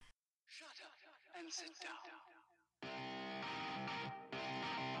and sit down.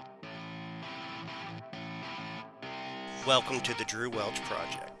 Welcome to the Drew Welch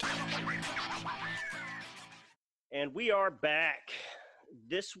Project. And we are back.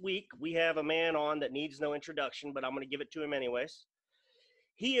 This week, we have a man on that needs no introduction, but I'm going to give it to him anyways.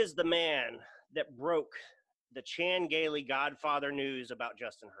 He is the man that broke the Chan Gailey Godfather news about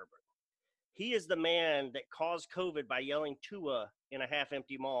Justin Herbert. He is the man that caused COVID by yelling Tua in a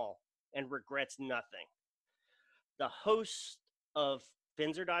half-empty mall and regrets nothing. The host of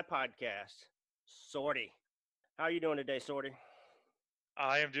Fins or Die podcast, Sordi. How are you doing today, Sordi?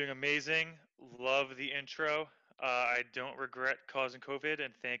 I am doing amazing. Love the intro. I don't regret causing COVID,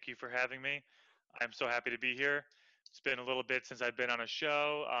 and thank you for having me. I'm so happy to be here. It's been a little bit since I've been on a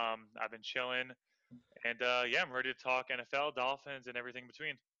show. I've been chilling, and I'm ready to talk NFL, Dolphins, and everything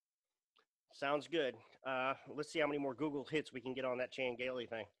between. Sounds good. Let's see how many more Google hits we can get on that Chan Gailey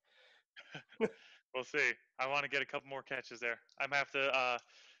thing. We'll see. I want to get a couple more catches there. I'm going to have to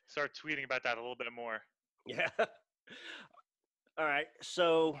start tweeting about that a little bit more. Yeah. All right.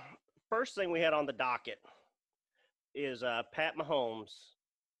 So first thing we had on the docket is Pat Mahomes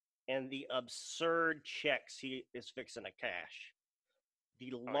and the absurd checks he is fixing to cash.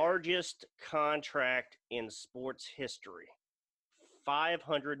 The largest contract in sports history,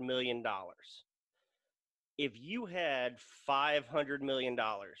 $500 million. If you had $500 million,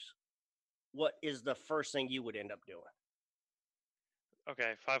 what is the first thing you would end up doing?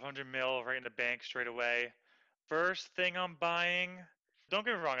 Okay, 500 mil right in the bank straight away. First thing I'm buying, don't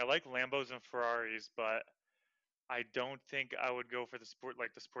get me wrong, I like Lambos and Ferraris, but I don't think I would go for the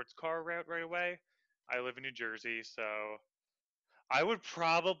sports car route right away. I live in New Jersey, so I would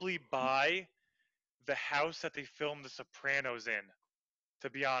probably buy the house that they filmed The Sopranos in, to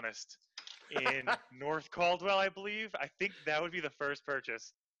be honest, in North Caldwell, I believe. I think that would be the first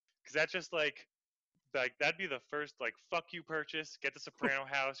purchase, because that's just like that'd be the first fuck you purchase. Get the Soprano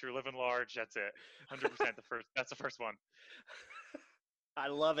house. You're living large. That's it. 100%. That's the first one. I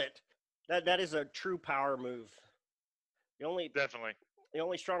love it. That is a true power move. Definitely. The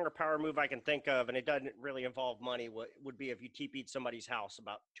only stronger power move I can think of, and it doesn't really involve money, would be if you TP'd somebody's house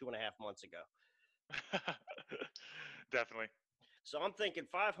about 2.5 months ago. Definitely. So I'm thinking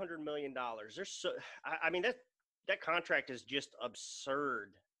 $500 million. I mean, that contract is just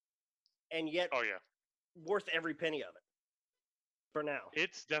absurd, and yet, worth every penny of it. For now,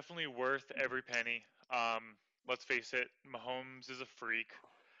 it's definitely worth every penny. Let's face it, Mahomes is a freak.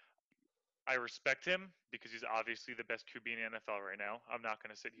 I respect him because he's obviously the best QB in the NFL right now. I'm not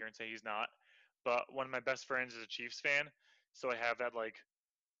going to sit here and say he's not. But one of my best friends is a Chiefs fan, so I have that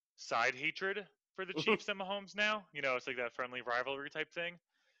side hatred for the Chiefs and Mahomes now. You know, it's like that friendly rivalry type thing.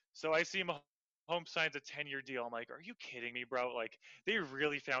 So I see Mahomes signs a 10-year deal. I'm like, are you kidding me, bro? Like, they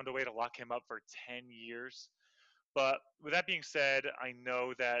really found a way to lock him up for 10 years. But with that being said, I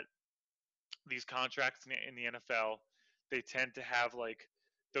know that these contracts in the NFL, they tend to have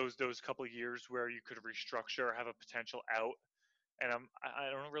those couple of years where you could restructure or have a potential out. And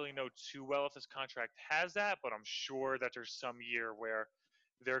I don't really know too well if this contract has that, but I'm sure that there's some year where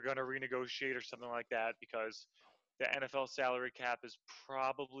they're going to renegotiate or something like that, because the NFL salary cap is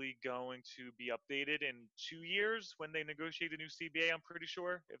probably going to be updated in 2 years when they negotiate the new CBA. I'm pretty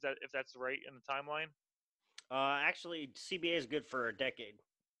sure, if that's right in the timeline. Actually, CBA is good for a decade.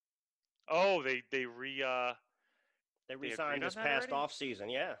 Oh, they re-signed this past offseason,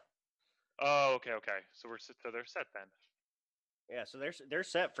 yeah. Oh, okay. So they're set then. Yeah, so they're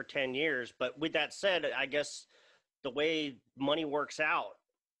set for 10 years. But with that said, I guess the way money works out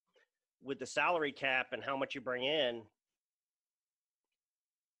with the salary cap and how much you bring in,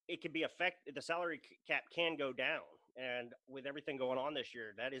 it could be the salary cap can go down. And with everything going on this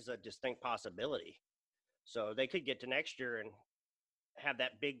year, that is a distinct possibility. So they could get to next year and have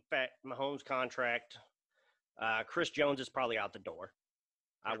that big fat Mahomes contract. Chris Jones is probably out the door,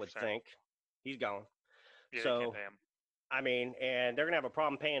 100%. I would think. He's gone. Yeah, so, they can't pay him. I mean, and they're going to have a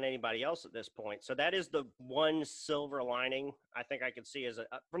problem paying anybody else at this point. So that is the one silver lining I think I could see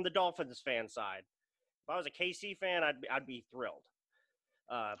from the Dolphins fan side. If I was a KC fan, I'd be thrilled.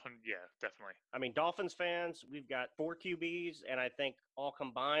 Yeah, definitely. I mean, Dolphins fans, we've got 4 QBs, and I think all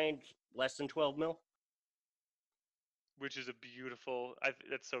combined, less than 12 mil. Which is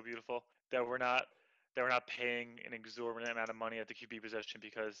that's so beautiful that we're not paying an exorbitant amount of money at the QB position,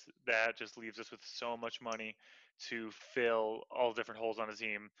 because that just leaves us with so much money to fill all different holes on the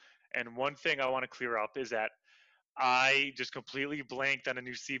team. And one thing I want to clear up is that I just completely blanked on a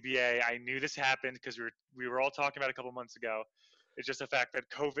new CBA. I knew this happened because we were all talking about it a couple months ago. It's just the fact that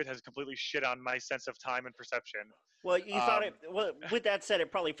COVID has completely shit on my sense of time and perception. Well, you thought it. Um, Well, with that said,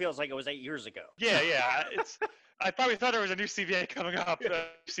 it probably feels like it was 8 years ago. yeah. I probably thought there was a new CBA coming up,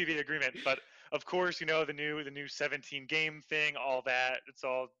 CBA agreement, but of course, the new 17 game thing, all that. It's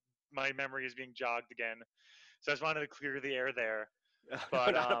all my memory is being jogged again. So I just wanted to clear the air there.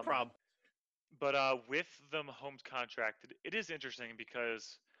 But Not a problem. with the Mahomes contract, it is interesting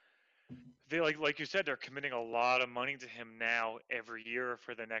because they like you said, they're committing a lot of money to him now every year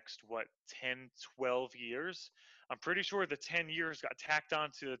for the next 10, 12 years. I'm pretty sure the 10 years got tacked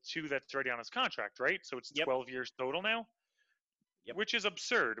on to the 2 that's already on his contract, right? So it's Yep. 12 years total now, Yep. which is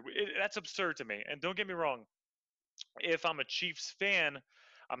absurd. That's absurd to me. And don't get me wrong, if I'm a Chiefs fan,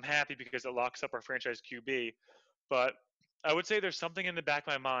 I'm happy because it locks up our franchise QB. But I would say there's something in the back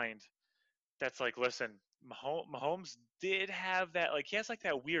of my mind that's like, listen, Mahomes did have that, like, he has like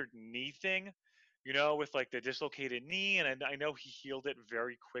that weird knee thing, with like the dislocated knee, and I know he healed it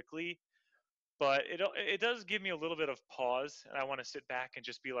very quickly, but it does give me a little bit of pause, and I want to sit back and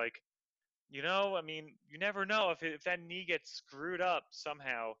just be like, I mean, you never know if that knee gets screwed up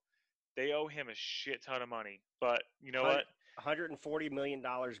somehow, they owe him a shit ton of money. But you know what? $140 million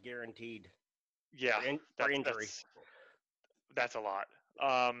guaranteed Yeah, for injury. that's a lot.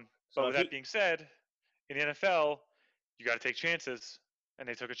 So But with if that being said, in the NFL, you got to take chances, and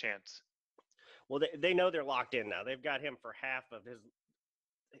they took a chance. well, they know they're locked in now. They've got him for half of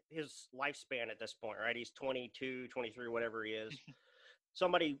his lifespan at this point, right? He's 22, 23, whatever he is.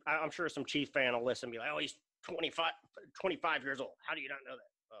 I'm sure some Chief fan will listen and be like, oh, he's 25 years old. How do you not know that?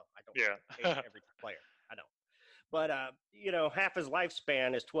 Well, I don't Yeah. every player. I don't. But, half his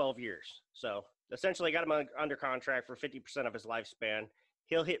lifespan is 12 years. So essentially got him under contract for 50% of his lifespan.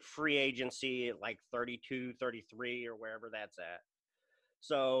 He'll hit free agency at like 32, 33 or wherever that's at.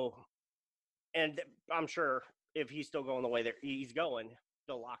 So, and I'm sure if he's still going the way that he's going,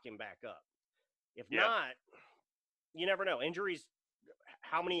 they'll lock him back up. If Yeah. not, you never know. Injuries,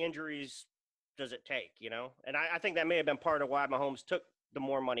 how many injuries does it take, And I think that may have been part of why Mahomes took the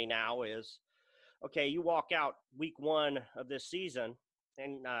more money now is, okay, you walk out week 1 of this season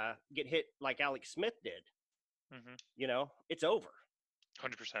and get hit like Alex Smith did, it's over.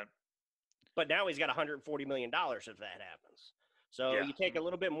 100%. But now he's got $140 million if that happens. So Yeah. you take a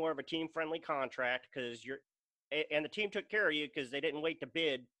little bit more of a team-friendly contract because and the team took care of you because they didn't wait to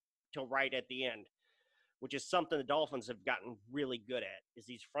bid till right at the end, which is something the Dolphins have gotten really good at, is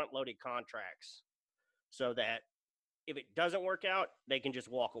these front-loaded contracts so that if it doesn't work out, they can just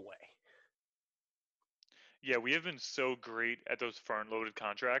walk away. Yeah, we have been so great at those front-loaded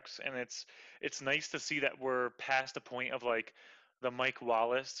contracts, and it's nice to see that we're past the point of like the Mike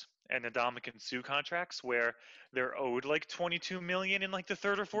Wallace and the Dominican Sue contracts where they're owed like 22 million in like the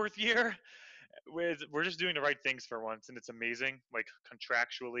 3rd or 4th year. We're just doing the right things for once, and it's amazing. Like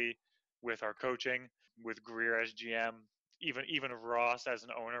contractually, with our coaching, with Greer as GM, even Ross as an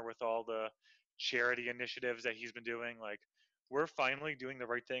owner with all the charity initiatives that he's been doing. Like we're finally doing the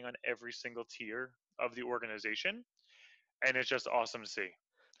right thing on every single tier of the organization, and it's just awesome to see.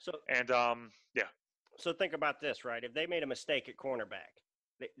 So And yeah. So think about this, right? If they made a mistake at cornerback,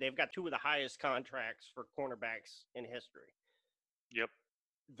 they've got 2 of the highest contracts for cornerbacks in history. Yep.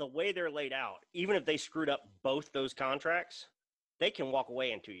 The way they're laid out, even if they screwed up both those contracts, they can walk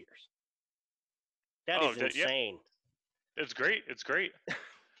away in 2 years. That is insane. Yeah. It's great.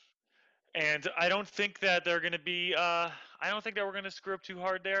 And I don't think that they're going to be. I don't think that we're going to screw up too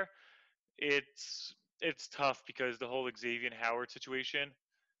hard there. It's tough because the whole Xavier Howard situation.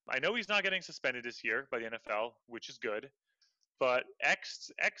 I know he's not getting suspended this year by the NFL, which is good. But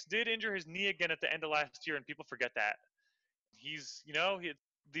X did injure his knee again at the end of last year, and people forget that.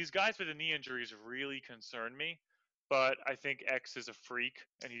 These guys with the knee injuries really concern me. But I think X is a freak,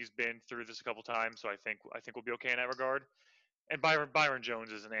 and he's been through this a couple times, so I think we'll be okay in that regard. And Byron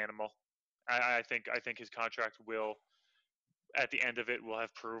Jones is an animal. I think his contract will, at the end of it, will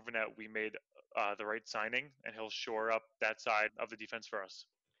have proven that we made the right signing, and he'll shore up that side of the defense for us.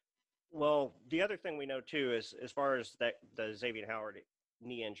 Well, the other thing we know too is, as far as the Xavier Howard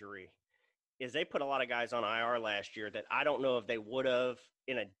knee injury, is they put a lot of guys on IR last year that I don't know if they would have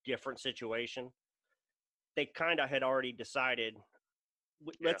in a different situation. They kind of had already decided,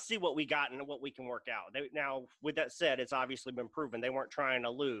 let's see what we got and what we can work out. Now, with that said, it's obviously been proven they weren't trying to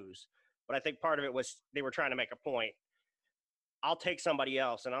lose, but I think part of it was they were trying to make a point. I'll take somebody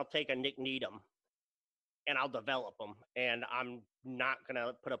else, and I'll take a Nick Needham, and I'll develop them, and I'm not going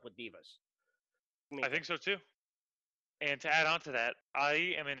to put up with divas. I think so too. And to add on to that,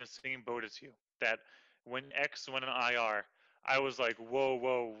 I am in the same boat as you. That when X went on IR, I was like,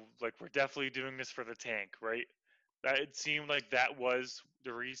 whoa, like we're definitely doing this for the tank, right? That it seemed like that was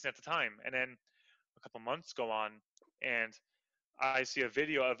the reason at the time. And then a couple months go on, and I see a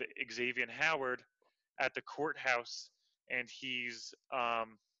video of Xavier Howard at the courthouse, and he's I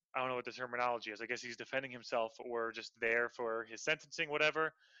don't know what the terminology is. I guess he's defending himself or just there for his sentencing,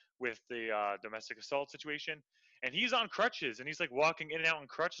 whatever, with the domestic assault situation. And he's on crutches, and he's like walking in and out on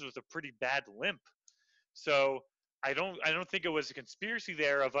crutches with a pretty bad limp. So I don't think it was a conspiracy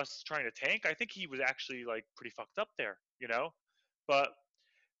there of us trying to tank. I think he was actually like pretty fucked up there, you know. But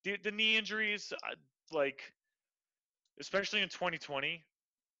the knee injuries, like especially in 2020,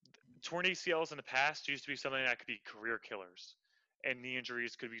 torn ACLs in the past used to be something that could be career killers, and knee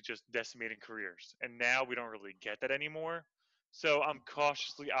injuries could be just decimating careers. And now we don't really get that anymore. So I'm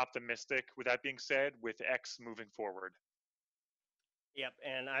cautiously optimistic. With that being said, with X moving forward. Yep,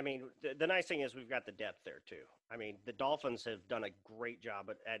 and I mean the nice thing is we've got the depth there too. I mean the Dolphins have done a great job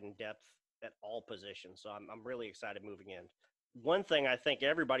at adding depth at all positions, so I'm really excited moving in. One thing I think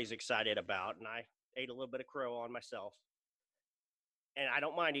everybody's excited about, and I ate a little bit of crow on myself, and I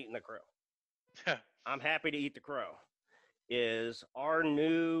don't mind eating the crow. I'm happy to eat the crow. Is our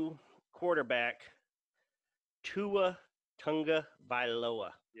new quarterback Tua Tunga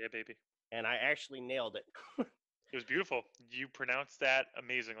Vailoa, Yeah, baby. and I actually nailed it. It was beautiful. You pronounced that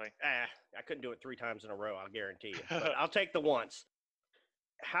amazingly. I couldn't do it 3 times in a row, I'll guarantee you. But I'll take the once.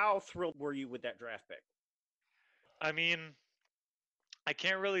 How thrilled were you with that draft pick? I mean, I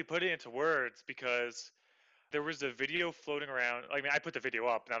can't really put it into words because there was a video floating around. I mean, I put the video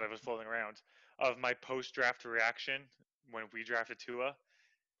up now that it was floating around of my post-draft reaction when we drafted Tua,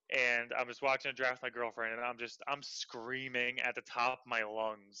 and I'm just watching a draft with my girlfriend, and I'm screaming at the top of my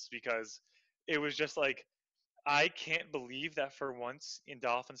lungs because it was just like I can't believe that for once in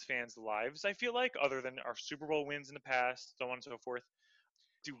Dolphins fans' lives, I feel like, other than our Super Bowl wins in the past, so on and so forth,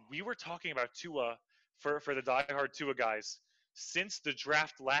 dude, we were talking about Tua for the diehard Tua guys since the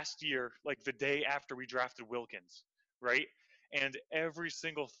draft last year, like the day after we drafted Wilkins, right? And every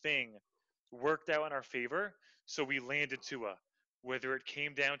single thing worked out in our favor, so we landed Tua. Whether it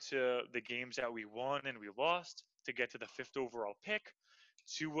came down to the games that we won and we lost to get to the 5th overall pick,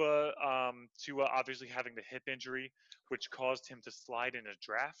 Tua obviously having the hip injury, which caused him to slide in a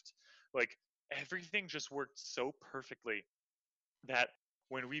draft. Like everything just worked so perfectly that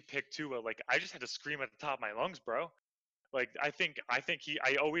when we picked Tua, like I just had to scream at the top of my lungs, bro. Like I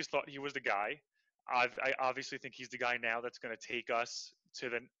always thought he was the guy. I obviously think he's the guy now that's going to take us to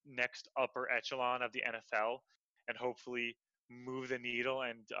the next upper echelon of the NFL and hopefully move the needle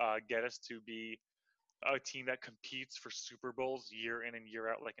and get us to be a team that competes for Super Bowls year in and year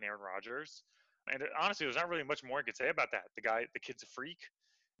out like an Aaron Rodgers. And honestly, there's not really much more I could say about that. The kid's a freak.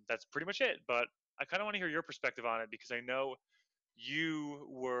 That's pretty much it. But I kind of want to hear your perspective on it because I know you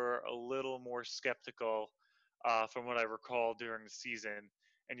were a little more skeptical from what I recall during the season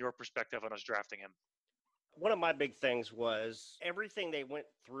and your perspective on us drafting him. One of my big things was everything they went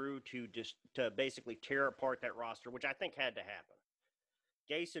through to basically tear apart that roster, which I think had to happen.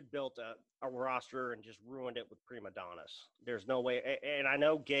 Gase had built a roster and just ruined it with prima donnas. There's no way, and I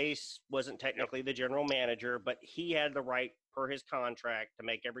know Gase wasn't technically the general manager, but he had the right per his contract to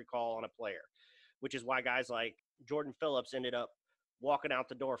make every call on a player, which is why guys like Jordan Phillips ended up walking out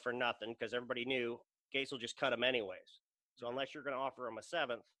the door for nothing because everybody knew Gase will just cut him anyways. So unless you're going to offer him a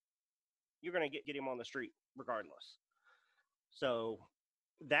 7th, you're going to get him on the street regardless. So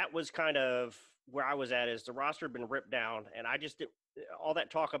that was kind of where I was at is the roster had been ripped down, and I just did all that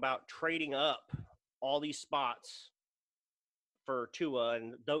talk about trading up all these spots for Tua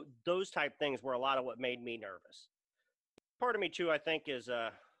and those type things were a lot of what made me nervous. Part of me too, I think, is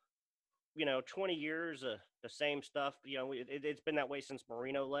 20 years the same stuff. It's been that way since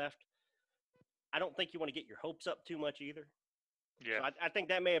Marino left. I don't think you want to get your hopes up too much either. Yeah. So I think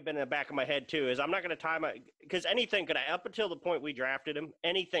that may have been in the back of my head too. Is I'm not going to time it because anything could have up until the point we drafted him.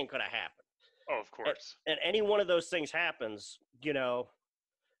 Anything could have happened. Oh, of course. And any one of those things happens,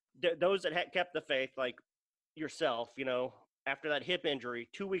 those that kept the faith, like yourself, after that hip injury,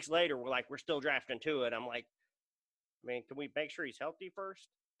 2 weeks later, we're still drafting to it. I'm like, can we make sure he's healthy first?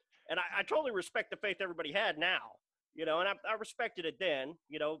 And I totally respect the faith everybody had now, and I respected it then,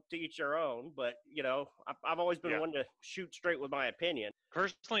 to each their own. But, I've always been one to shoot straight with my opinion.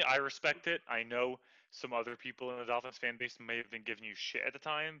 Personally, I respect it. I know some other people in the Dolphins fan base may have been giving you shit at the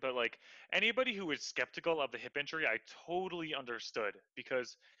time, but like anybody who was skeptical of the hip injury, I totally understood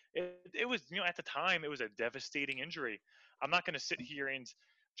because it was, at the time, it was a devastating injury. I'm not going to sit here and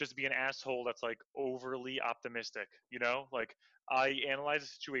just be an asshole that's like overly optimistic, Like I analyze the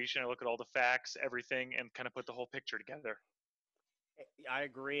situation, I look at all the facts, everything, and kind of put the whole picture together. I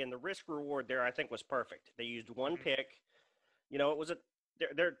agree, and the risk reward there I think was perfect. They used one Hmm. pick. It was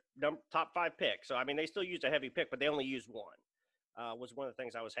their top 5 pick. So I mean, they still used a heavy pick, but they only used one. Was one of the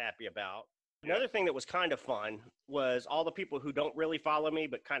things I was happy about. Yeah. Another thing that was kind of fun was all the people who don't really follow me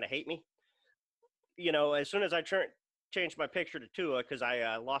but kind of hate me. As soon as I changed my picture to Tua because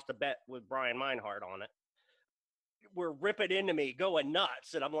I lost a bet with Brian Meinhardt on it, were ripping into me, going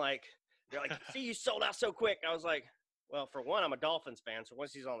nuts, and I'm like, they're like, "See, you sold out so quick." I was like, "Well, for one, I'm a Dolphins fan, so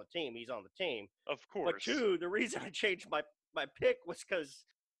once he's on the team, he's on the team. Of But course. two, the reason I changed my pick was because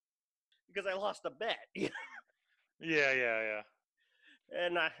I lost a bet." Yeah, yeah, yeah.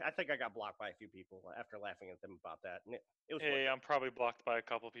 And I think I got blocked by a few people after laughing at them about that. And it was worth Hey, it. I'm probably blocked by a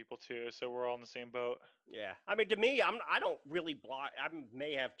couple people too, so we're all in the same boat. Yeah. I mean, to me, I don't really block. I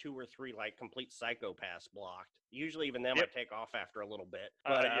may have 2 or 3 like complete psychopaths blocked. Usually, even them, I Yep. take off after a little bit.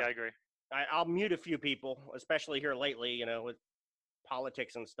 But Yeah, I agree. I'll mute a few people, especially here lately. With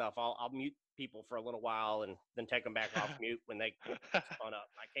politics and stuff. I'll mute people for a little while and then take them back off mute when they get spun up.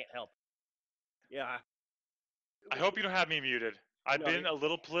 I can't help it. Yeah. I hope you don't have me muted. I've No, been a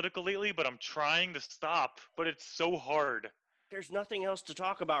little political lately, but I'm trying to stop, but it's so hard. there's nothing else to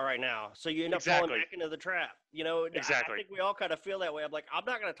talk about right now. So you end up falling Exactly. back into the trap. I Exactly. think we all kind of feel that way. I'm like, I'm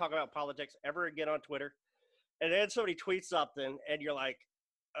not going to talk about politics ever again on Twitter. And then somebody tweets something and you're like,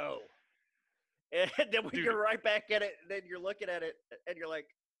 oh. And then Dude, you're right back at it. And then you're looking at it and you're like,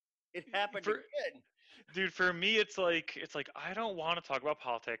 it happened for again. dude, for me it's like I don't want to talk about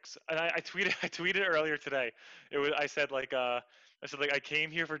politics. And I tweeted I tweeted earlier today. I said like I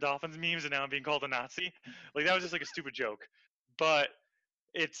came here for Dolphins memes and now I'm being called a Nazi. Like that was just like a stupid joke. But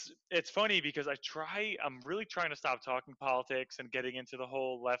it's funny because I'm really trying to stop talking politics and getting into the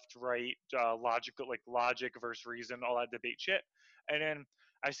whole left right logical like logic versus reason, all that debate shit. And then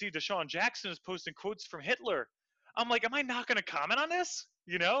I see Deshaun Jackson is posting quotes from Hitler. I'm like, am I not going to comment on this?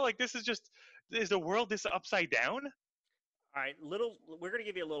 Like this is the world this upside down? All right, we're going to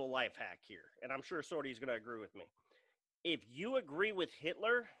give you a little life hack here. And I'm sure Sordi's going to agree with me. If you agree with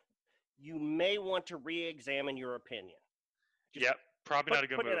Hitler, you may want to re-examine your opinion. Just Yep, probably not a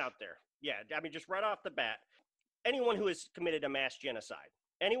good putting it move. out there. Yeah, I mean, just right off the bat, anyone who has committed a mass genocide,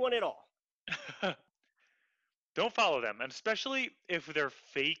 anyone at all. Don't follow them, and especially if they're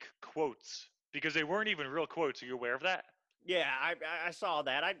fake quotes because they weren't even real quotes. Are you aware of that? Yeah, I saw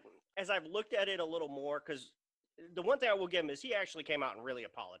that. As I've looked at it a little more, because the one thing I will give him is he actually came out and really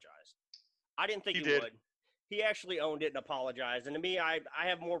apologized. I didn't think He he did. would. He actually owned it and apologized. And to me, I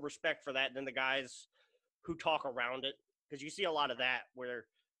have more respect for that than the guys who talk around it, because you see a lot of that where,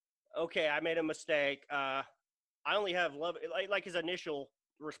 okay, I made a mistake. I only have love, like his initial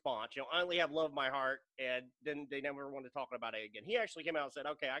response. I only have love in my heart, and then they never want to talk about it again. He actually came out and said,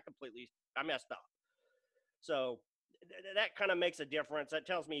 okay, I messed up. So that kind of makes a difference. That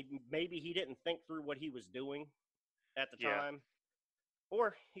tells me maybe he didn't think through what he was doing at the Yeah. time,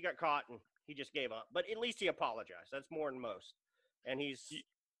 or he got caught and he just gave up. But at least he apologized. That's more than most. And he's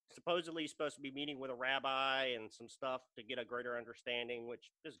supposedly supposed to be meeting with a rabbi and some stuff to get a greater understanding,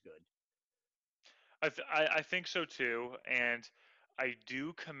 which is good. I think so too, and I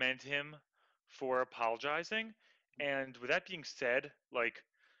do commend him for apologizing. And with that being said, like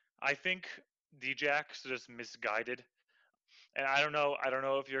I think Djax just misguided. And I don't know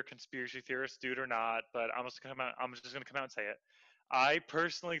if you're a conspiracy theorist, dude, or not, but I'm just gonna come out and say it. I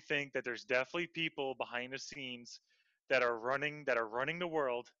personally think that there's definitely people behind the scenes that are running the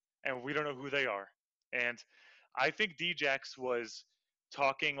world, and we don't know who they are. And I think Djax was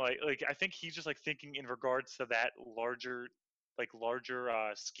talking like I think he's just like thinking in regards to that larger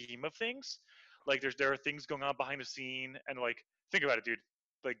scheme of things. Like there are things going on behind the scene, and like think about it, dude.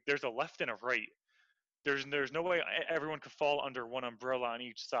 Like there's a left and a right. There's no way everyone could fall under one umbrella on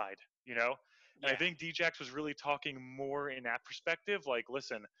each side, you know. And I Yeah, think Djax was really talking more in that perspective. Like,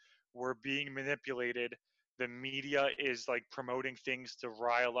 listen, we're being manipulated. The media is like promoting things to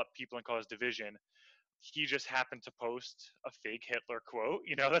rile up people and cause division. He just happened to post a fake Hitler quote.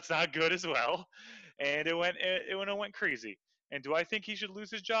 That's not good as well, and it went crazy. And do I think he should lose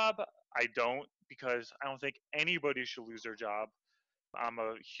his job? I don't, because I don't think anybody should lose their job. I'm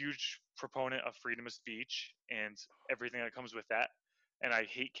a huge proponent of freedom of speech and everything that comes with that, and I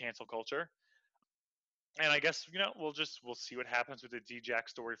hate cancel culture. And I guess we'll see what happens with the D-Jack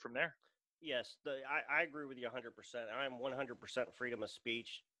story from there. yes, I agree with you 100%. I'm 100% freedom of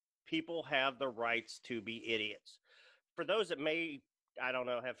speech. People have the rights to be idiots. For those that may, I don't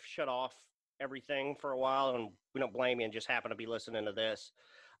know, have shut off everything for a while, and we don't blame you and just happen to be listening to this.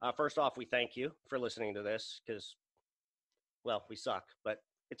 First off, we thank you for listening to this because, well, we suck, but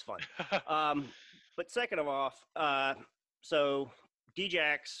it's fun. Um, but second of all, so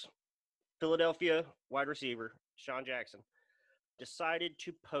Djax, Philadelphia wide receiver, Sean Jackson, decided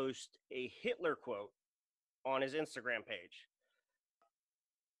to post a Hitler quote on his Instagram page.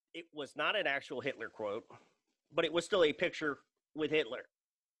 It was not an actual Hitler quote, but it was still a picture with Hitler,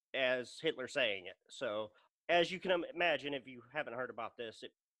 as Hitler saying it. So, as you can imagine, if you haven't heard about this,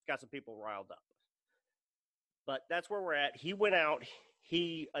 it got some people riled up. But that's where we're at. He went out.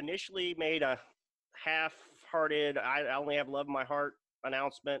 He initially made a half-hearted, I only have love in my heart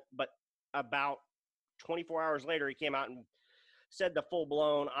announcement, but about 24 hours later, he came out and said the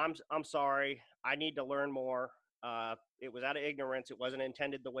full-blown, I'm sorry, I need to learn more. It was out of ignorance. It wasn't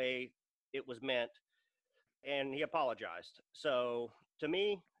intended the way it was meant. And he apologized. So to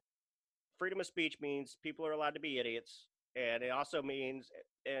me, freedom of speech means people are allowed to be idiots. And it also means,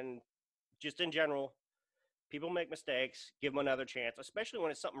 and just in general, people make mistakes, give them another chance, especially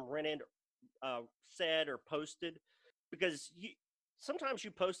when it's something rented, said, or posted. Because sometimes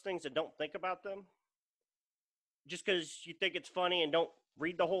you post things and don't think about them just because you think it's funny and don't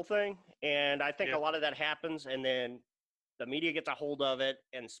read the whole thing. And I think a lot of that happens, and then the media gets a hold of it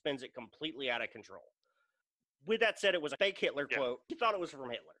and spins it completely out of control. With that said, it was a fake Hitler quote. He thought it was from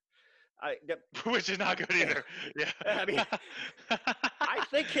Hitler. Which is not good either. Yeah. I mean, I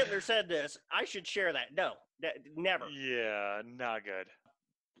think Hitler said this. I should share that. No, never. Yeah, not good.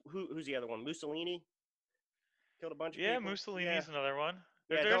 Who's the other one? Mussolini killed a bunch of Yeah, people. Mussolini's another one.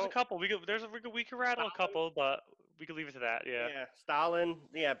 Yeah, There's a couple. We could rattle a couple, but we could leave it to that. Yeah. Yeah, Stalin.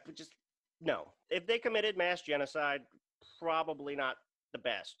 Yeah, but just no. If they committed mass genocide, probably not the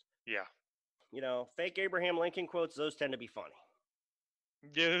best. Yeah. You know, fake Abraham Lincoln quotes, those tend to be funny.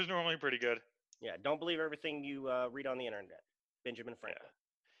 Yeah, those are normally pretty good. Yeah, don't believe everything you read on the internet. Benjamin Franklin.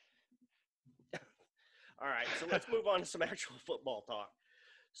 Yeah. All right, so let's move on to some actual football talk.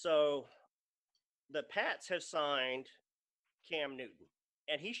 So the Pats have signed Cam Newton,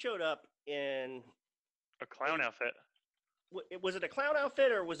 and he showed up in a clown outfit. Was it a clown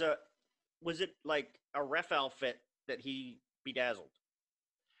outfit, or was it like a ref outfit that he bedazzled?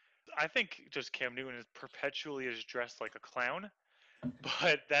 I think just Cam Newton is perpetually is dressed like a clown,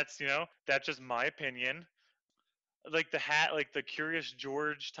 but that's just my opinion. Like the hat, like the Curious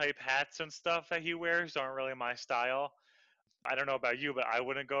George type hats and stuff that he wears aren't really my style. I don't know about you, but I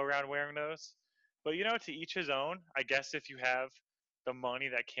wouldn't go around wearing those. But to each his own. I guess if you have the money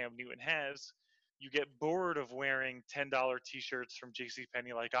that Cam Newton has, you get bored of wearing $10 t-shirts from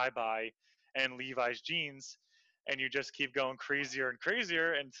JCPenney like I buy and Levi's jeans, and you just keep going crazier and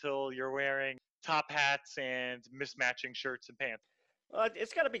crazier until you're wearing top hats and mismatching shirts and pants.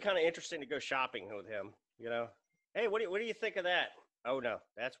 It's got to be kind of interesting to go shopping with him, Hey, what do you think of that? Oh, no,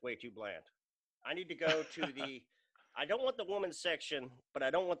 that's way too bland. I need to go to the – I don't want the women's section, but I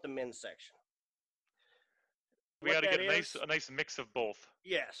don't want the men's section. We got to get a nice mix of both.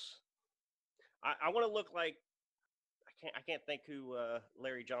 Yes. I want to look like – I can't think who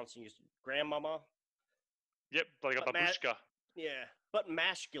Larry Johnson used to – Grandmama? Yep, like a babushka. Yeah, but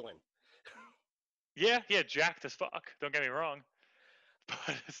masculine. Yeah, jacked as fuck. Don't get me wrong.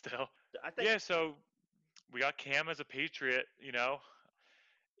 But still. So we got Cam as a Patriot,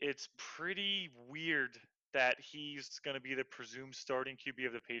 It's pretty weird that he's going to be the presumed starting QB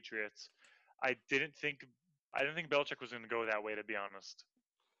of the Patriots. I didn't think Belichick was going to go that way, to be honest.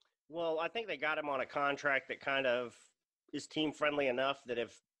 Well, I think they got him on a contract that kind of is team-friendly enough that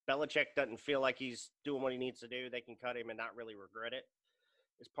if Belichick doesn't feel like he's doing what he needs to do, they can cut him and not really regret it.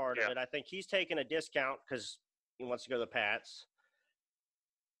 Is part of it. I think he's taking a discount because he wants to go to the Pats.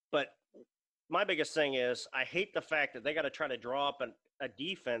 But my biggest thing is I hate the fact that they got to try to draw up a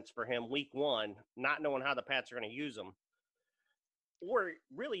defense for him week one, not knowing how the Pats are going to use him. Or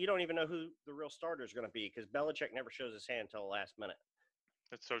really, you don't even know who the real starter is going to be because Belichick never shows his hand until the last minute.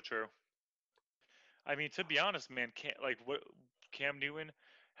 That's so true. I mean, to be honest, man, Cam Newton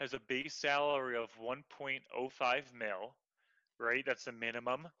has a base salary of 1.05 mil, right? That's a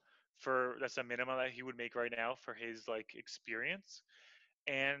minimum that he would make right now for his experience.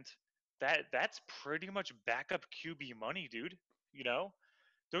 And that's pretty much backup QB money, dude.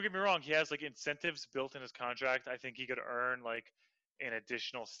 Don't get me wrong, he has incentives built in his contract. I think he could earn an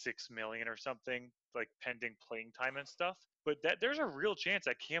additional $6 million or something, pending playing time and stuff. But there's a real chance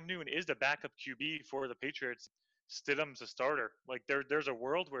that Cam Newton is the backup QB for the Patriots. Stidham's a starter. There's a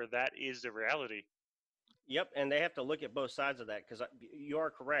world where that is the reality. Yep, and they have to look at both sides of that because you are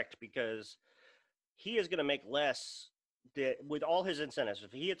correct because he is going to make less with all his incentives.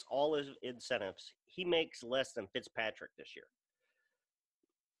 If he hits all his incentives, he makes less than Fitzpatrick this year.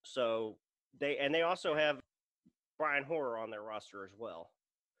 So they also have Brian Hoyer on their roster as well.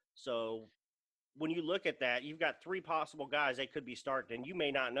 So when you look at that, you've got three possible guys they could be starting, and you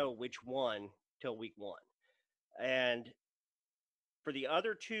may not know which one till week one. And for the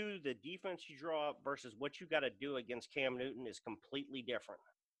other two, the defense you draw up versus what you got to do against Cam Newton is completely different.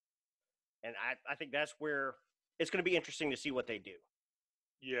 And I think that's where it's going to be interesting to see what they do.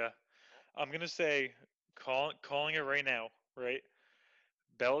 Yeah, I'm gonna say calling it right now. Right,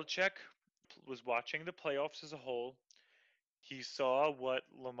 Belichick was watching the playoffs as a whole. He saw what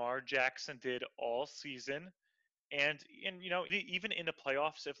Lamar Jackson did all season, and even in the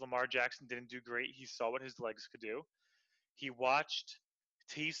playoffs, if Lamar Jackson didn't do great, he saw what his legs could do. He watched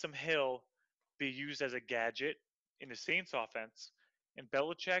Taysom Hill be used as a gadget in the Saints offense. And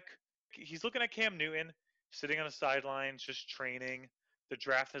Belichick, he's looking at Cam Newton sitting on the sidelines, just training. The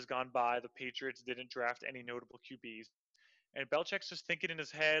draft has gone by. The Patriots didn't draft any notable QBs. And Belichick's just thinking in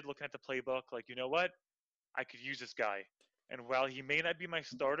his head, looking at the playbook, like, you know what? I could use this guy. And while he may not be my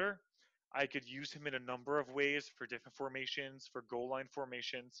starter, I could use him in a number of ways for different formations, for goal line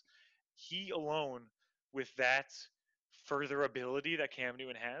formations. He alone, with that further ability that Cam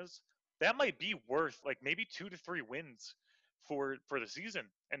Newton has, that might be worth like maybe 2 to 3 wins for the season,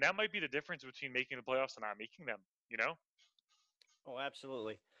 and that might be the difference between making the playoffs and not making them. You know? Oh,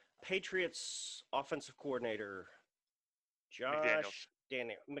 absolutely. Patriots offensive coordinator McDaniels. Josh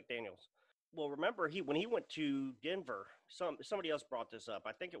McDaniels. Well, remember when he went to Denver, somebody else brought this up.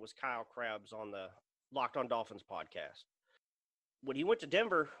 I think it was Kyle Krabs on the Locked on Dolphins podcast. When he went to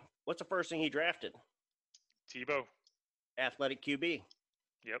Denver, what's the first thing he drafted? Tebow. Athletic QB.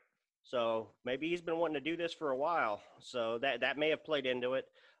 Yep. So maybe he's been wanting to do this for a while. So that may have played into it.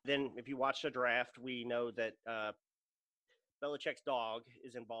 Then if you watch the draft, we know that Belichick's dog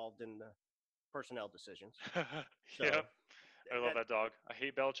is involved in the personnel decisions. So yeah. I love that dog. I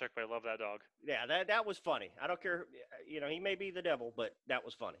hate Belichick, but I love that dog. Yeah, that was funny. I don't care. He may be the devil, but that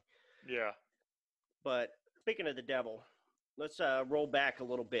was funny. Yeah. But speaking of the devil, let's roll back a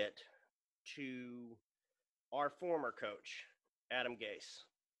little bit to our former coach, Adam Gase.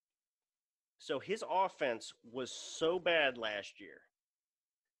 So his offense was so bad last year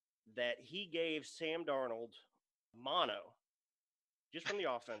that he gave Sam Darnold mono just from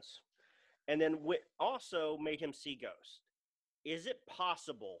the offense, and then also made him see ghost. Is it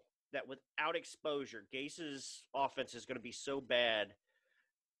possible that without exposure, Gase's offense is going to be so bad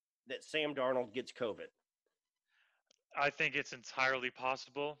that Sam Darnold gets COVID? I think it's entirely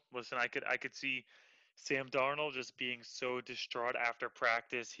possible. Listen, I could see Sam Darnold just being so distraught after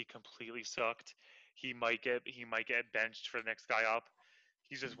practice. He completely sucked. He might get benched for the next guy up.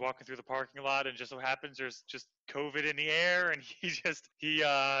 He's just walking through the parking lot, and just so happens there's just COVID in the air, and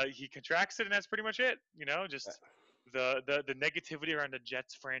he contracts it, and that's pretty much it. Just the negativity around the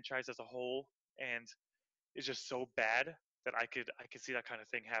Jets franchise as a whole, and is just so bad that I could see that kind of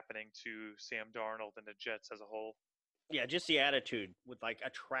thing happening to Sam Darnold and the Jets as a whole. Yeah, just the attitude would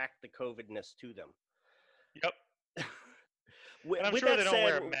attract the COVIDness to them. Yep. And I'm with sure that they don't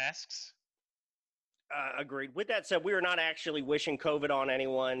said, wear masks. Agreed. With that said, we are not actually wishing COVID on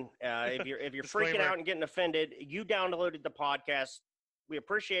anyone. If you're freaking out and getting offended, you downloaded the podcast. We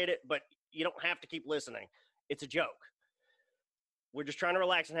appreciate it, but you don't have to keep listening. It's a joke. We're just trying to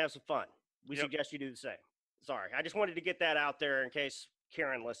relax and have some fun. We suggest you do the same. Sorry, I just wanted to get that out there in case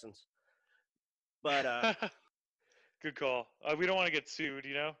Karen listens. But good call. We don't want to get sued,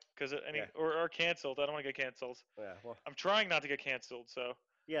 because or canceled. I don't want to get canceled. Yeah, well, I'm trying not to get canceled, so.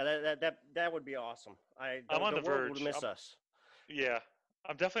 Yeah, that would be awesome. I'm on the world verge. would miss us. Yeah,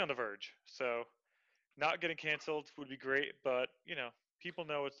 I'm definitely on the verge. So, not getting canceled would be great, but people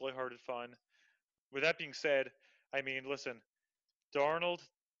know it's lighthearted fun. With that being said, I mean, listen, Darnold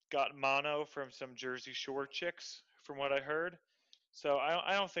got mono from some Jersey Shore chicks, from what I heard. So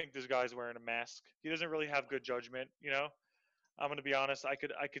I don't think this guy's wearing a mask. He doesn't really have good judgment. I'm gonna be honest. I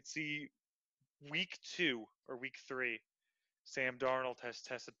could see week 2 or week 3, Sam Darnold has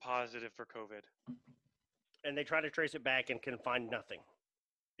tested positive for COVID. And they try to trace it back and can find nothing.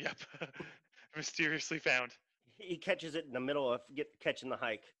 Yep. Mysteriously found. He catches it in the middle of catching the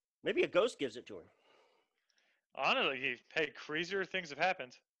hike. Maybe a ghost gives it to him. Honestly, hey, crazier things have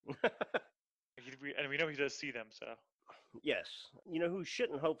happened. And we know he does see them, so. Yes. Who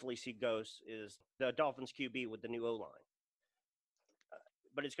shouldn't hopefully see ghosts is the Dolphins QB with the new O-line.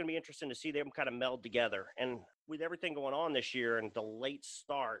 But it's going to be interesting to see them kind of meld together. And with everything going on this year and the late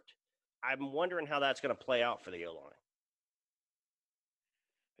start, I'm wondering how that's going to play out for the O-line.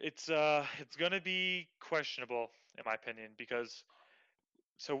 It's going to be questionable, in my opinion, because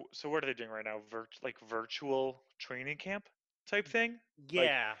so what are they doing right now? Virtual training camp type thing?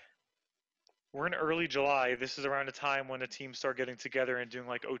 Yeah. we're in early July. This is around the time when the teams start getting together and doing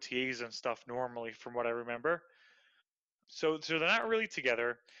like OTAs and stuff normally, from what I remember. So they're not really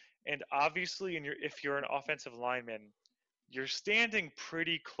together. And obviously, if you're an offensive lineman, you're standing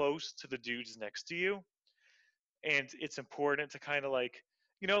pretty close to the dudes next to you, and it's important to kind of like,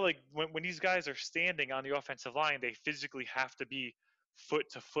 like when these guys are standing on the offensive line, they physically have to be foot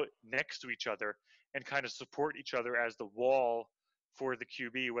to foot next to each other and kind of support each other as the wall for the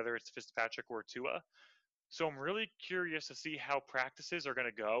QB, whether it's Fitzpatrick or Tua. So I'm really curious to see how practices are going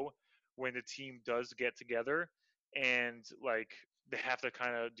to go when the team does get together and like they have to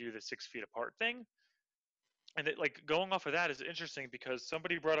kind of do the 6 feet apart thing. And like going off of that is interesting because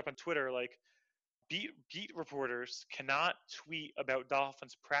somebody brought up on Twitter like beat reporters cannot tweet about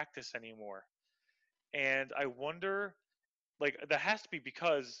Dolphins practice anymore. And I wonder, like, that has to be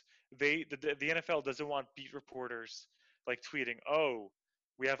because the NFL doesn't want beat reporters like tweeting, "Oh,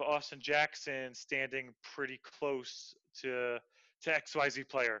 we have Austin Jackson standing pretty close to XYZ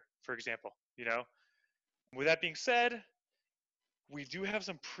player," for example. With that being said, we do have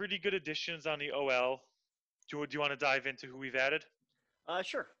some pretty good additions on the OL. Do you want to dive into who we've added?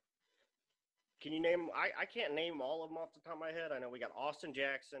 Sure. Can you name? I can't name all of them off the top of my head. I know we got Austin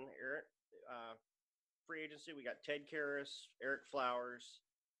Jackson, Eric, free agency. We got Ted Karras, Eric Flowers,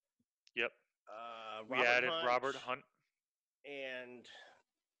 Yep. We Robert added Hunt, Robert Hunt. and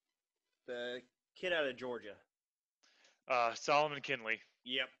the kid out of Georgia. Solomon Kinley.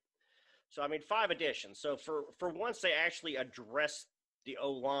 Yep. So I mean, 5 additions. So for once they actually addressed the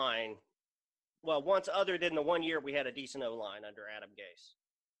O line. Well, once other than the 1 year we had a decent O line under Adam Gase.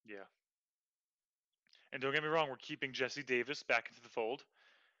 Yeah. And don't get me wrong, we're keeping Jesse Davis back into the fold.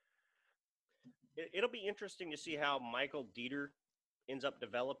 It'll be interesting to see how Michael Dieter ends up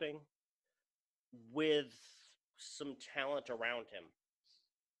developing with some talent around him.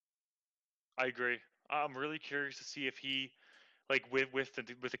 I agree. I'm really curious to see if he, like with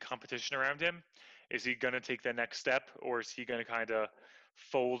the competition around him, is he gonna take the next step, or is he gonna kind of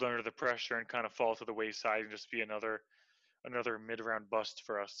fold under the pressure and kind of fall to the wayside and just be another mid-round bust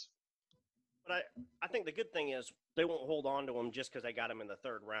for us? But I think the good thing is they won't hold on to him just because they got him in the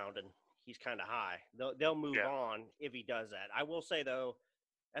 3rd round and he's kind of high. They'll move on if he does that. I will say though,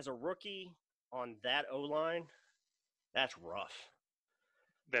 as a rookie on that O line, that's rough.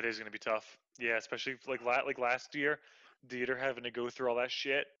 That is going to be tough. Yeah, especially like last year, Dieter having to go through all that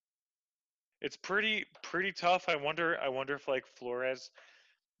shit. It's pretty tough. I wonder if like Flores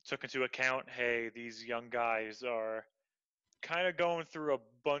took into account, hey, these young guys are kind of going through a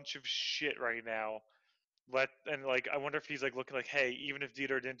bunch of shit right now. I wonder if he's like looking like, hey, even if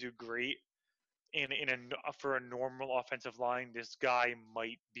Dieter didn't do great for a normal offensive line, this guy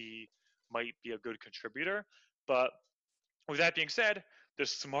might be a good contributor. But with that being said, the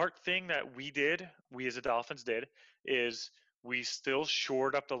smart thing that we as the Dolphins did, is we still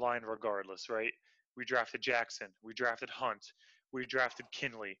shored up the line regardless, right? We drafted Jackson, we drafted Hunt, we drafted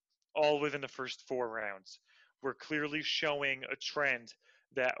Kinley, all within the first 4 rounds. We're clearly showing a trend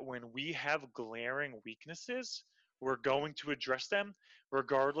that when we have glaring weaknesses, we're going to address them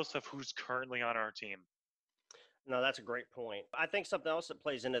regardless of who's currently on our team. No, that's a great point. I think something else that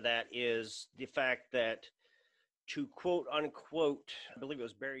plays into that is the fact that, to quote unquote, I believe it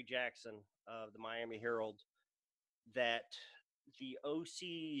was Barry Jackson of the Miami Herald, that the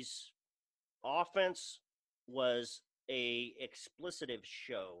OC's offense was a explicitive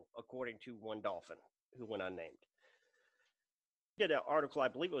show, according to one Dolphin who went unnamed. Did an article, I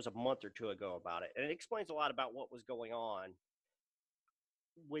believe it was a month or 2 ago, about it, and it explains a lot about what was going on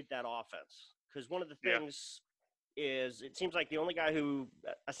with that offense. Because one of the things is, it seems like the only guy who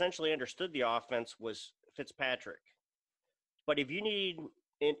essentially understood the offense was Fitzpatrick. But if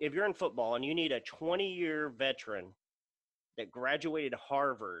you're in football and you need a 20-year veteran that graduated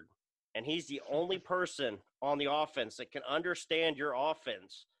Harvard, and he's the only person on the offense that can understand your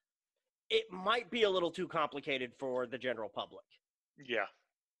offense, it might be a little too complicated for the general public. Yeah.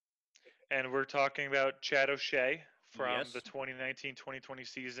 And we're talking about Chad O'Shea from Yes. the 2019-2020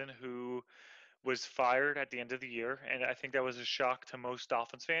 season, who was fired at the end of the year. And I think that was a shock to most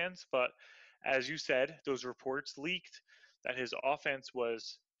Dolphins fans. But as you said, those reports leaked that his offense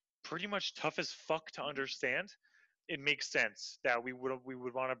was pretty much tough as fuck to understand. It makes sense that we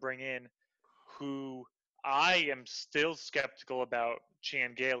would want to bring in, who I am still skeptical about,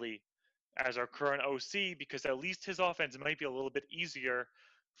 Chan Gailey as our current OC, because at least his offense might be a little bit easier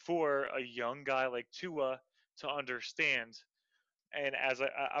for a young guy like Tua to understand. And as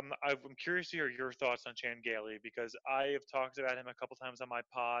I'm curious to hear your thoughts on Chan Gailey, because I have talked about him a couple times on my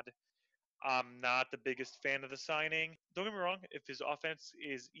pod. I'm not the biggest fan of the signing. Don't get me wrong, if his offense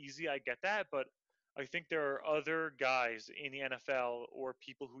is easy, I get that, but I think there are other guys in the NFL or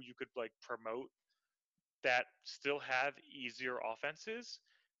people who you could like promote that still have easier offenses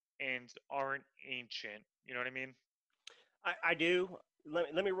and aren't ancient. You know what I mean? I do.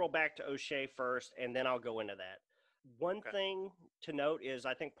 Let me roll back to O'Shea first, and then I'll go into that. One Okay. thing to note is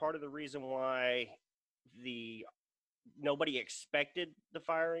I think part of the reason why the nobody expected the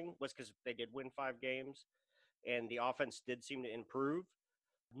firing was because they did win 5 games, and the offense did seem to improve.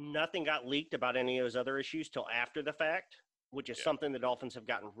 Nothing got leaked about any of those other issues till after the fact, which is Yeah. something the Dolphins have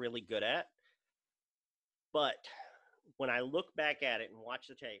gotten really good at. But when I look back at it and watch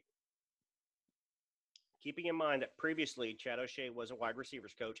the tape, keeping in mind that previously Chad O'Shea was a wide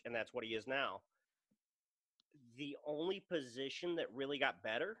receivers coach, and that's what he is now, the only position that really got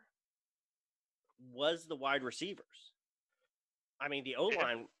better was the wide receivers. I mean, the O Yeah.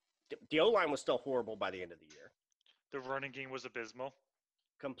 line, the O line was still horrible by the end of the year, The running game was abysmal.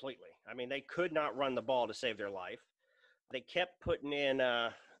 completely. I mean, they could not run the ball to save their life. They kept putting in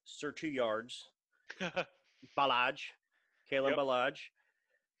Sir 2 yards, Yep. Balaj, Kalen Balaj.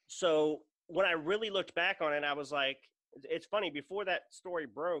 So when I really looked back on it, I was like, it's funny. Before that story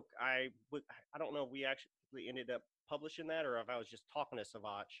broke, I don't know if we actually ended up publishing that or if I was just talking to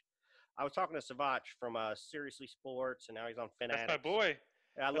Savach. I was talking to Savach from Seriously Sports, and now he's on That's my Fanatics. boy.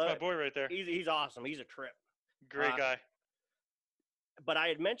 And I That's my love. boy right there. He's awesome. He's a trip. Great guy. But I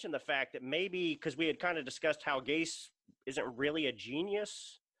had mentioned the fact that maybe because we had kind of discussed how Gase isn't really a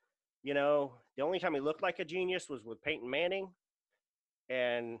genius. You know, the only time he looked like a genius was with Peyton Manning,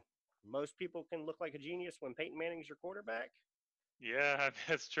 and most people can look like a genius when Peyton Manning's your quarterback. Yeah,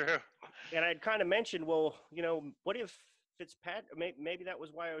 that's true. And I'd kind of mentioned, well, you know, what if Fitzpatrick, maybe that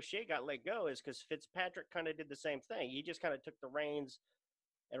was why O'Shea got let go, is because Fitzpatrick kind of did the same thing. He just kind of took the reins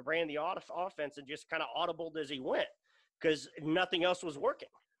and ran the offense and just kind of audibled as he went because nothing else was working.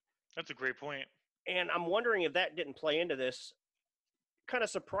 That's a great point. And I'm wondering if that didn't play into this. Kind of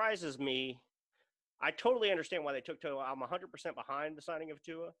surprises me. I totally understand why they took Tua. I'm 100% behind the signing of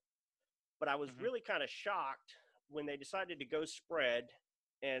Tua, but I was really kind of shocked when they decided to go spread.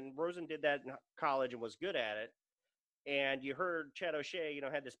 And Rosen did that in college and was good at it. And you heard Chad O'Shea, you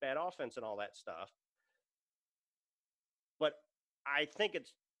know, had this bad offense and all that stuff. But I think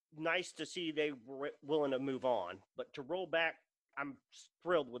it's nice to see they were willing to move on. But to roll back, I'm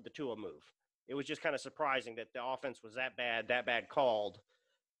thrilled with the Tua move. It was just kind of surprising that the offense was that bad called,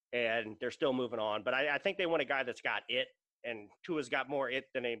 and they're still moving on. But I think they want a guy that's got it, and Tua's got more it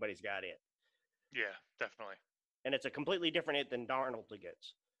than anybody's got it. Yeah, definitely. And it's a completely different it than Darnold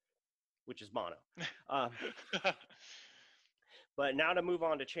gets, which is mono. But now to move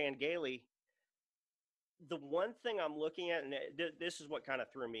on to Chan Gailey, the one thing I'm looking at, and this is what kind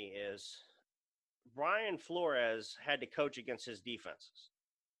of threw me, is Brian Flores had to coach against his defenses.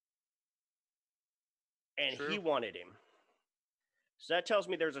 And True. he wanted him. So that tells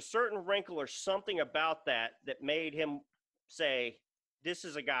me there's a certain wrinkle or something about that made him say, this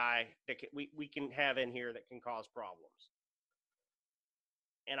is a guy that we can have in here that can cause problems.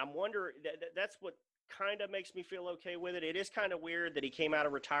 And I'm wondering, that's what kind of makes me feel okay with it. It is kind of weird that he came out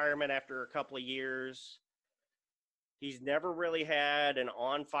of retirement after a couple of years. He's never really had an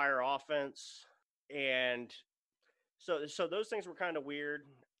on-fire offense. And so those things were kind of weird.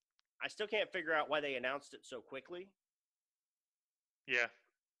 I still can't figure out why they announced it so quickly. Yeah.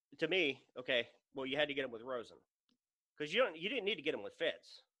 To me, okay, well, you had to get him with Rosen. Because you didn't need to get him with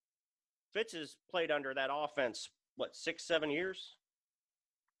Fitz. Fitz has played under that offense, 6-7 years?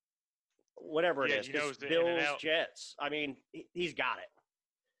 Whatever it is. He knows the in and Bills, out. Jets. I mean, he's got it.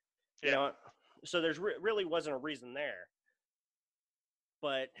 Yeah. You know, so there's really wasn't a reason there.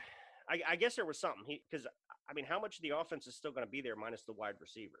 But I guess there was something. Because, I mean, how much of the offense is still going to be there minus the wide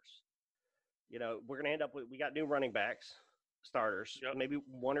receivers? You know, we're going to end up with – we got new running backs, starters. Yep. Maybe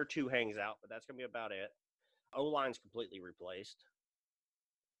 1 or 2 hangs out, but that's going to be about it. O-line's completely replaced.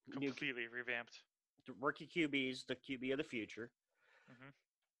 Completely revamped. The rookie QB's the QB of the future.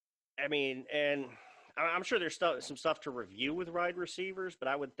 Mm-hmm. I mean, and I'm sure there's some stuff to review with wide receivers, but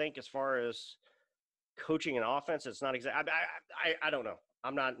I would think as far as coaching an offense, it's not exactly. I don't know.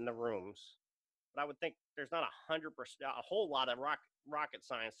 I'm not in the rooms, but I would think there's not 100%, a whole lot of rocket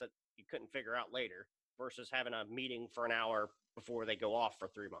science that you couldn't figure out later versus having a meeting for an hour before they go off for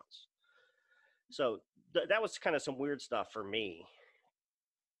 3 months. So that was kind of some weird stuff for me.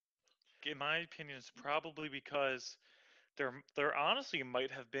 In my opinion, it's probably because there honestly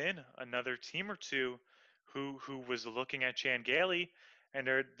might have been another team or two who was looking at Chan Gailey and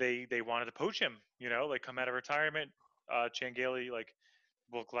they wanted to poach him, you know, like come out of retirement. Chan Gailey, like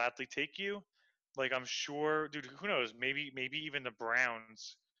will gladly take you. Like I'm sure, dude. Who knows? Maybe even the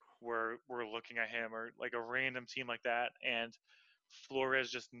Browns were looking at him, or like a random team like that, and Flores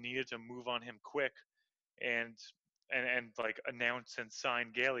just needed to move on him quick, and and like announce and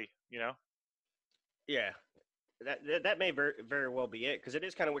sign Gailey. You know? Yeah, that may very well be it, because it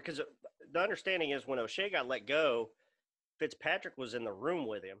is kind of weird. Because the understanding is when O'Shea got let go, Fitzpatrick was in the room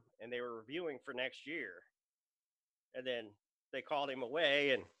with him, and they were reviewing for next year, and then they called him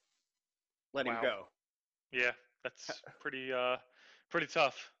away and let him Wow. go. Yeah, that's pretty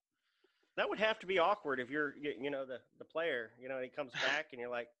tough. That would have to be awkward if you're the player, and he comes back and you're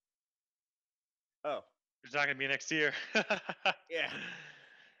like, oh It's not gonna be next year. yeah.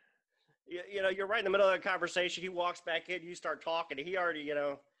 You're right in the middle of a conversation. He walks back in, you start talking. He already,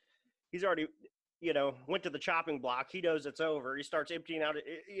 he's already, went to the chopping block. He knows it's over. He starts emptying out.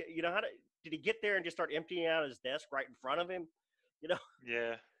 Did he get there and just start emptying out his desk right in front of him?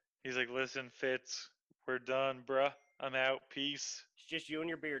 Yeah. He's like, listen, Fitz, we're done, bruh. I'm out. Peace. It's just you and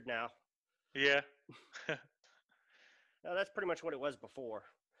your beard now. Yeah. Now, that's pretty much what it was before.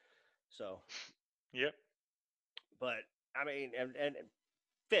 So, Yep. but I mean, and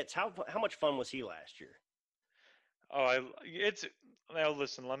Fitz, how much fun was he last year? Oh, it's now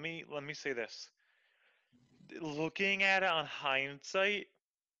listen, let me say this. Looking at it on hindsight,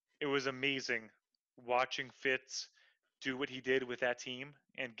 it was amazing watching Fitz do what he did with that team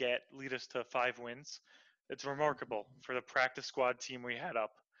and lead us to 5 wins. It's remarkable for the practice squad team we had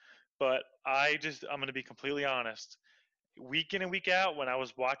up. But I'm going to be completely honest. Week in and week out, when I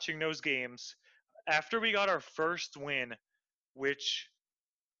was watching those games, after we got our first win, which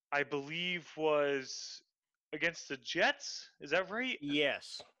I believe was against the Jets, is that right?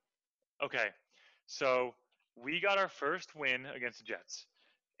 Yes. Okay. So we got our first win against the Jets.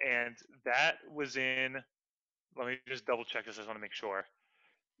 And that was in, let me just double check this. I just want to make sure.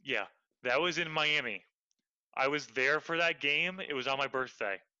 Yeah, that was in Miami. I was there for that game. It was on my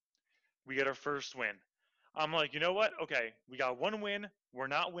birthday. We got our first win. I'm like, you know what? Okay, we got one win. We're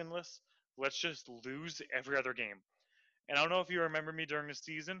not winless. Let's just lose every other game. And I don't know if you remember me during the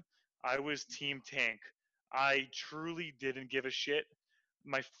season. I was Team Tank. I truly didn't give a shit.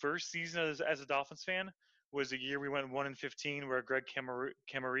 My first season as a Dolphins fan was a year we went 1-15, where Greg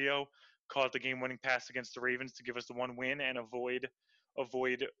Camarillo caught the game-winning pass against the Ravens to give us the one win and avoid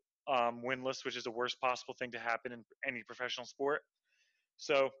winless, which is the worst possible thing to happen in any professional sport.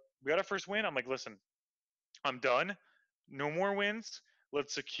 So we got our first win. I'm like, listen, I'm done. No more wins.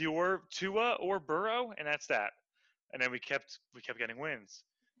 Let's secure Tua or Burrow, and that's that. And then we kept getting wins.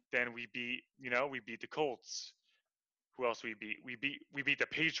 Then we beat the Colts. Who else we beat? We beat the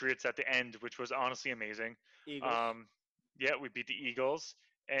Patriots at the end, which was honestly amazing. Eagles. Um, yeah, we beat the Eagles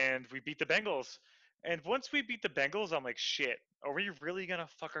and we beat the Bengals. And once we beat the Bengals, I'm like, shit, are we really gonna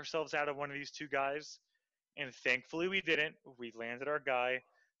fuck ourselves out of one of these two guys? And thankfully we didn't. We landed our guy.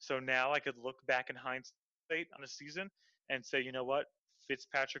 So now I could look back in hindsight on the season and say, you know what?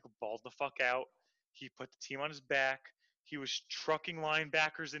 Fitzpatrick balled the fuck out. He put the team on his back. He was trucking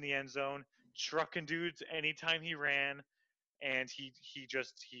linebackers in the end zone, trucking dudes anytime he ran, and he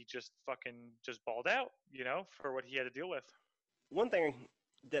just fucking just balled out, for what he had to deal with. One thing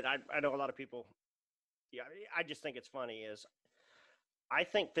that I know a lot of people, yeah, I just think it's funny is I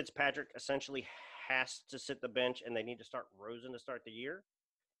think Fitzpatrick essentially has to sit the bench, and they need to start Rosen to start the year.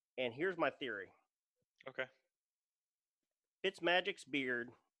 And here's my theory: Okay. Fitzmagic's beard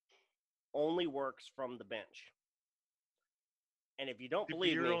only works from the bench. And if you don't The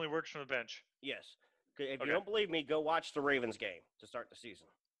believe beard me, only works from the bench. yes, if you Okay. don't believe me, go watch the Ravens game to start the season.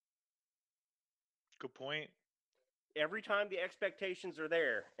 Good point. Every time the expectations are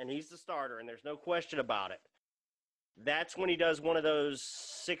there and he's the starter and there's no question about it, that's when he does one of those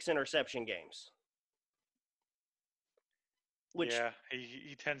 6 interception games. Which, Yeah,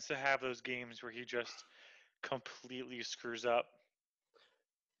 he tends to have those games where he just completely screws up.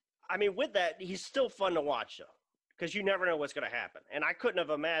 I mean, with that, he's still fun to watch, though, because you never know what's going to happen. And I couldn't have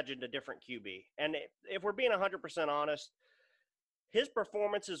imagined a different QB. And if we're being 100% honest, his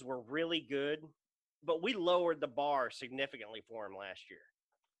performances were really good, but we lowered the bar significantly for him last year.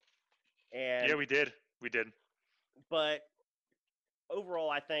 And Yeah, we did. We did. but overall,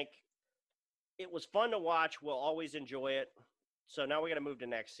 I think it was fun to watch. We'll always enjoy it. So now we got to move to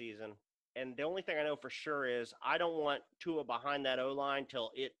next season. And the only thing I know for sure is I don't want Tua behind that O line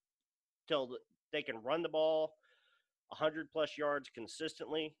till they can run the ball 100+ yards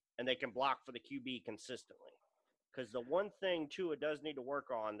consistently, and they can block for the QB consistently. Because the one thing Tua does need to work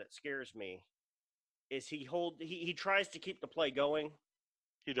on that scares me is he tries to keep the play going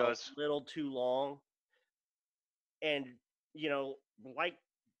He a does. little too long. And like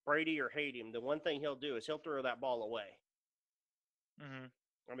Brady or hate him, the one thing he'll do is he'll throw that ball away. Mm-hmm.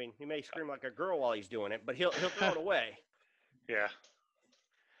 I mean, he may scream like a girl while he's doing it, but he'll throw it away. Yeah.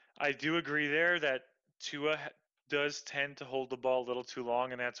 I do agree there that Tua does tend to hold the ball a little too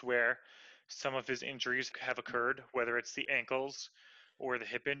long, and that's where some of his injuries have occurred, whether it's the ankles or the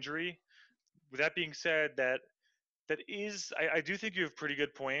hip injury. With that being said, I do think you have pretty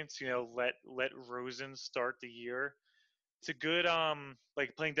good points. Let Rosen start the year. It's a good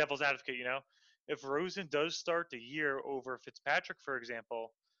like playing devil's advocate. If Rosen does start the year over Fitzpatrick, for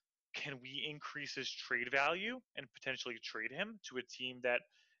example, can we increase his trade value and potentially trade him to a team that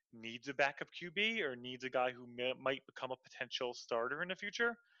needs a backup QB or needs a guy who might become a potential starter in the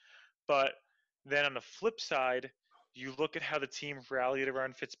future? But then on the flip side, you look at how the team rallied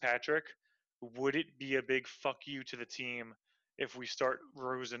around Fitzpatrick. Would it be a big fuck you to the team if we start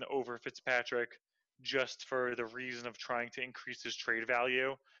Rosen over Fitzpatrick just for the reason of trying to increase his trade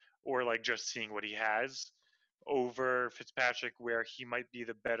value or like just seeing what he has over Fitzpatrick where he might be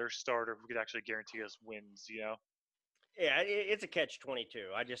the better starter who could actually guarantee us wins? Yeah, it's a catch-22.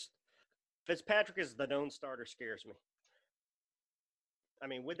 Fitzpatrick is the known starter scares me. I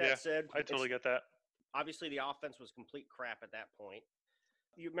mean, with Yeah, that said, I totally get that. Obviously the offense was complete crap at that point.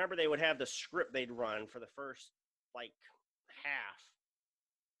 You remember they would have the script they'd run for the first like half,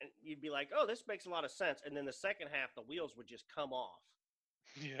 and you'd be like, "Oh, this makes a lot of sense." And then the second half, the wheels would just come off.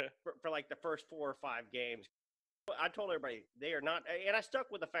 Yeah. For like the first 4 or 5 games. I told everybody they are not, and I stuck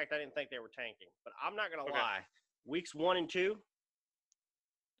with the fact I didn't think they were tanking. But I'm not going to lie. Weeks 1 and 2,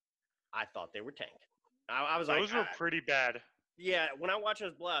 I thought they were tanking. I was those were pretty bad. Yeah, when I watched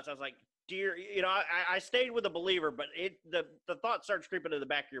those blowouts, I was like, dear, I stayed with a believer, but the thought starts creeping to the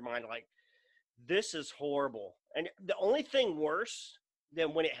back of your mind, like, this is horrible. And the only thing worse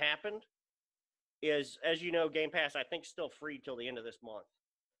than when it happened is, as you know, Game Pass, I think, still free till the end of this month.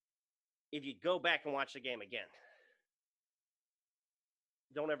 If you go back and watch the game again,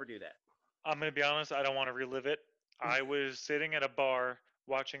 don't ever do that. I'm going to be honest, I don't want to relive it. I was sitting at a bar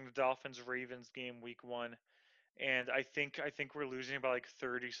watching the Dolphins Ravens game week 1, and I think we're losing by like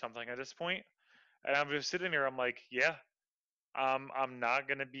 30 something at this point. And I'm just sitting there, I'm like, yeah, I'm not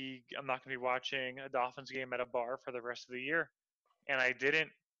gonna be watching a Dolphins game at a bar for the rest of the year. And I didn't.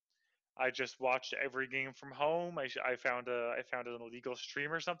 I just watched every game from home. I found an illegal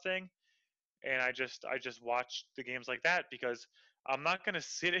stream or something, and I just watched the games like that because I'm not gonna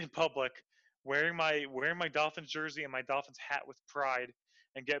sit in public wearing my Dolphins jersey and my Dolphins hat with pride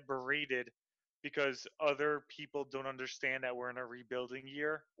and get berated because other people don't understand that we're in a rebuilding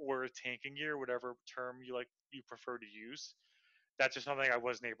year or a tanking year, whatever term you prefer to use. That's just something I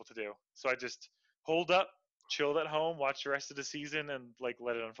wasn't able to do. So I just holed up, chilled at home, watched the rest of the season, and like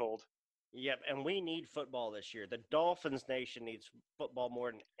let it unfold. Yep, and we need football this year. The Dolphins Nation needs football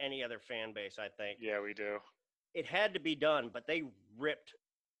more than any other fan base, I think. Yeah, we do. It had to be done, but they ripped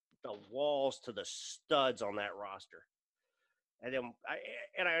the walls to the studs on that roster. And then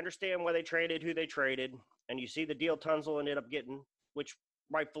I understand why they traded who they traded, and you see the deal Tunzel ended up getting, which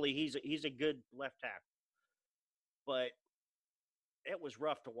rightfully he's a good left tackle. But it was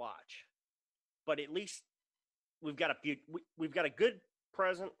rough to watch. But at least we've got a good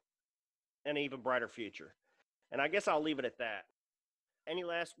present and an even brighter future. And I guess I'll leave it at that. Any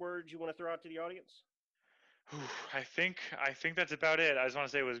last words you want to throw out to the audience? I think that's about it. I just want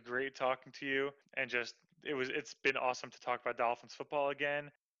to say it was great talking to you, and it's been awesome to talk about Dolphins football again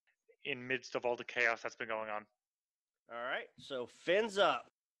in midst of all the chaos that's been going on. All right. So fins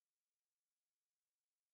up.